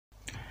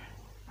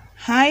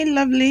Hi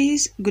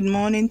lovelies, good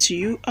morning to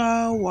you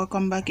all.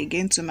 Welcome back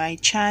again to my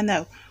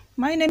channel.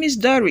 My name is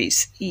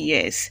Doris.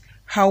 Yes,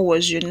 how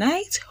was your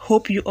night?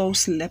 Hope you all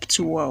slept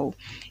well.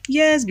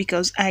 Yes,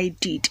 because I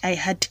did. I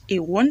had a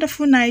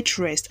wonderful night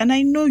rest, and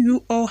I know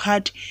you all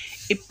had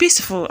a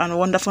peaceful and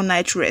wonderful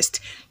night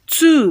rest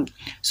too.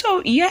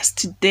 So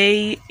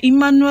yesterday,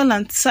 Emmanuel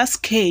and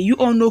Saskay, you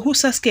all know who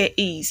Saskay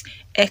is,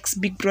 ex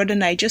Big Brother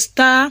Niger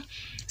star,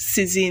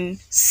 season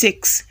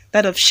 6,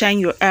 that of Shine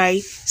Your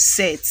Eye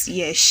set.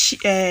 Yes,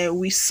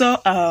 we saw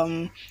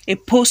a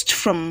post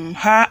from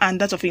her and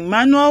that of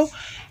Emmanuel.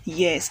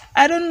 Yes,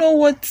 I don't know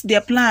what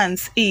their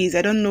plans is.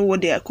 I don't know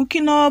what they are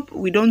cooking up.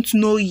 We don't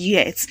know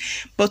yet.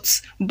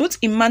 But both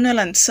Emmanuel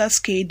and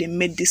Sasuke, they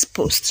made this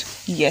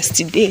post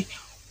yesterday,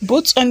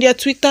 both on their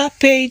Twitter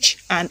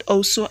page and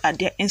also at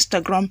their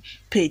Instagram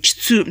page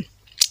too.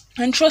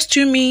 And trust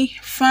you me,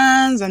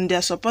 fans and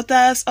their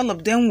supporters, all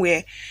of them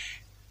were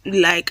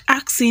like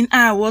asking,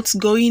 what's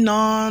going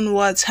on,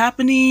 what's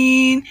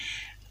happening.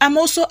 I'm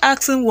also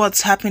asking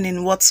what's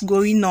happening, what's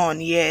going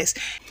on. Yes,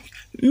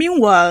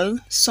 meanwhile,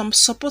 some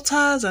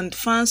supporters and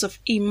fans of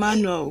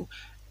Emmanuel,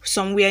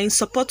 some were in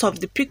support of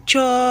the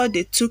picture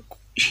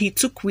he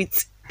took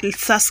with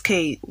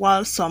Sasuke,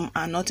 while some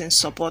are not in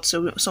support.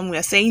 So some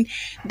were saying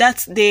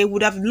that they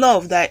would have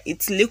loved that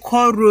it's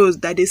Liquor Rose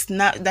that he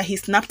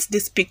snapped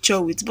this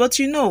picture with. But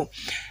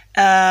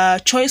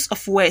choice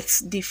of words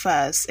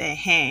differs.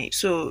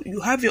 So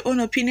you have your own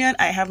opinion,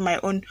 I have my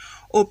own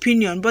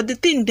opinion, but the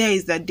thing there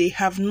is that they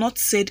have not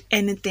said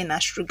anything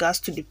as regards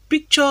to the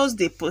pictures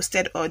they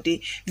posted or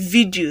the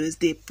videos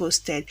they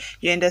posted.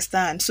 You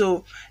understand?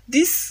 So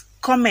these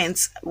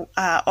comments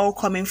are all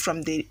coming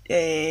from the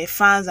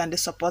fans and the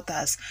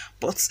supporters,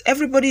 but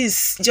everybody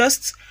is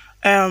just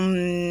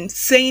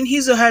saying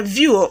his or her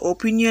view or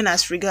opinion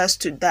as regards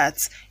to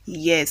that.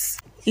 Yes,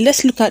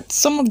 let's look at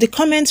some of the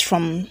comments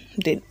from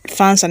the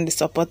fans and the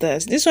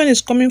supporters. This one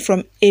is coming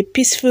from A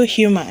Peaceful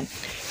Human.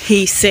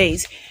 He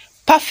says,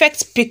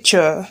 perfect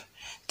picture.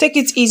 Take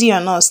it easy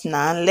on us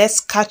now. Let's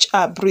catch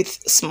our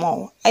breath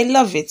small. I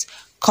love it.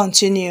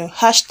 Continue.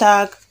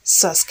 Hashtag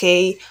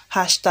Saskay.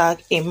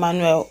 Hashtag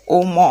Emmanuel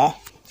Omar.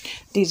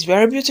 This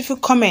very beautiful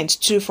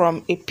comment too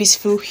from A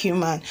Peaceful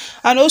Human.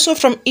 And also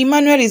from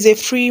Emmanuel is a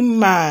free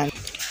man.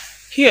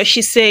 He or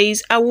she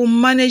says, I will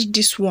manage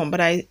this one,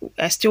 but I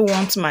still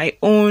want my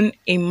own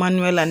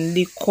Emmanuel and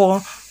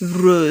Liquor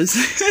Rose.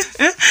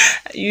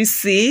 You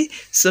see,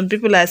 some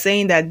people are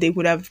saying that they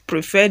would have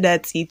preferred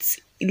that it's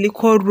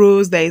Liquor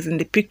Rose that is in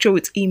the picture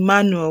with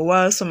Emmanuel,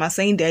 while some are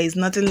saying there is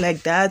nothing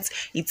like that.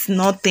 It's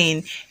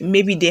nothing.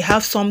 Maybe they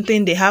have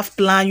something, they have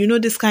plan,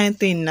 this kind of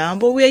thing now.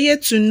 But we are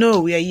yet to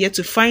know. We are yet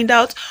to find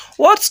out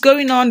what's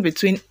going on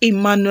between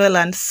Emmanuel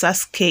and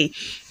Saskay.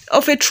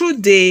 Of a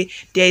truth, there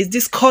is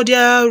this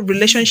cordial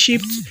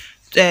relationship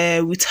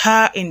with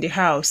her in the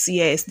house.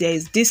 Yes, there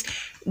is this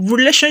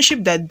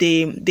relationship that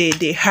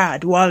they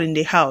had while in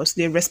the house.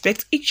 They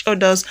respect each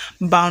other's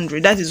boundary.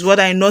 That is what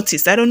I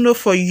noticed. I don't know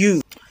for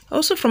you.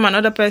 Also from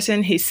another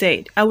person, he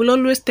said, I will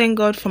always thank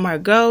God for my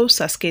girl,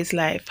 Saskay's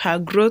life, her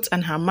growth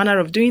and her manner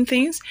of doing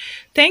things.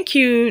 Thank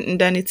you,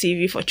 Ndani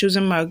TV, for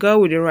choosing my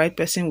girl with the right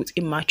person with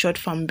a matured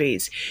fan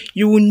base.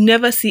 You will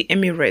never see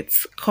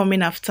Emirates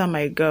coming after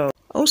my girl.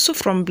 Also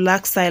from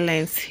Black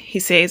Silence, he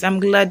says, I'm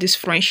glad this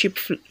friendship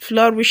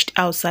flourished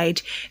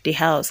outside the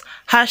house.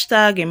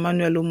 Hashtag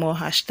Emmanuel Umo,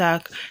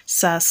 hashtag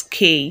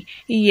Saskay.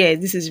 Yeah,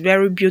 this is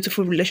very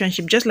beautiful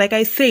relationship. Just like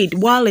I said,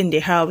 while in the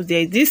house,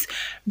 there is this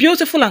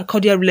beautiful and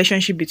cordial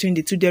relationship between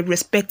the two. They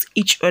respect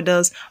each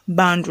other's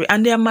boundary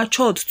and they are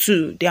matured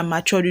too. They are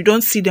matured. You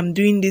don't see them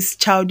doing this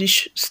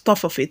childish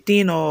stuff of a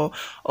thing or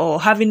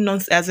having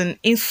nonsense as an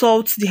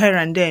insult here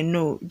and there.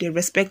 No, they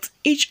respect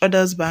each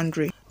other's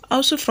boundary.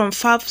 Also from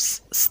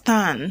Fav's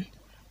Stan,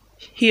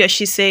 he or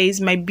she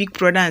says, my big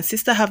brother and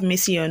sister have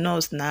mercy on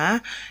us now.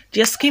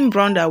 Their skin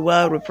brown are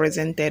well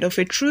represented. Of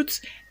a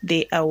truth,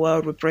 they are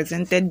well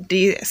represented.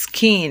 Their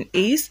skin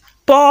is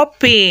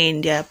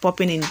popping. They are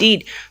popping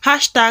indeed.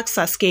 Hashtag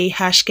Saskay,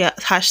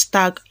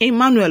 hashtag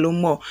Emmanuel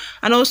Umo.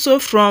 And also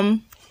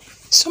from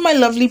my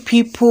lovely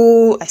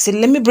people, I said,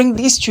 let me bring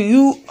this to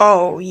you.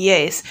 Oh,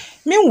 yes.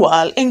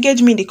 Meanwhile,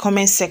 engage me in the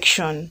comment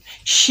section.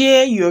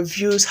 Share your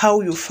views,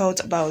 how you felt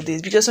about this.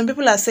 Because some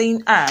people are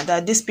saying,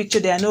 that this picture,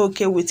 they are not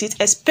okay with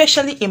it.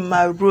 Especially in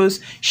my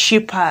Rose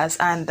shippers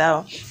and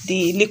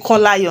the Liquor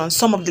Lions.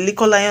 Some of the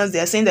Liquor Lions,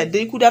 they are saying that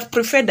they could have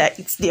preferred that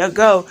it's their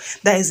girl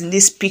that is in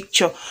this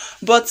picture.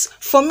 But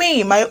for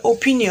me, my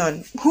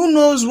opinion, who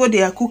knows what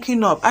they are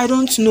cooking up? I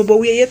don't know, but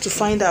we are yet to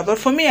find out. But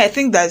for me, I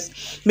think that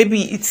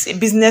maybe it's a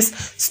business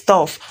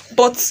stuff.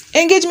 But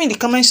engage me in the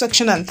comment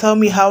section and tell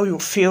me how you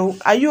feel.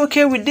 Are you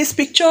okay with this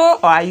picture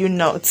or are you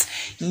not?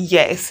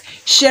 Yes,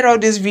 share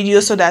out this video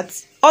so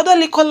that other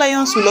Liquor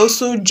Lions will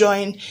also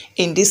join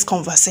in this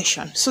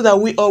conversation so that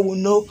we all will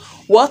know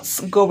what's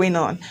going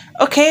on.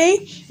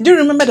 Okay, do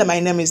remember that my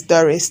name is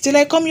Doris. Till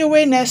I come your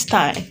way next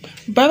time.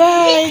 Bye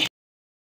bye.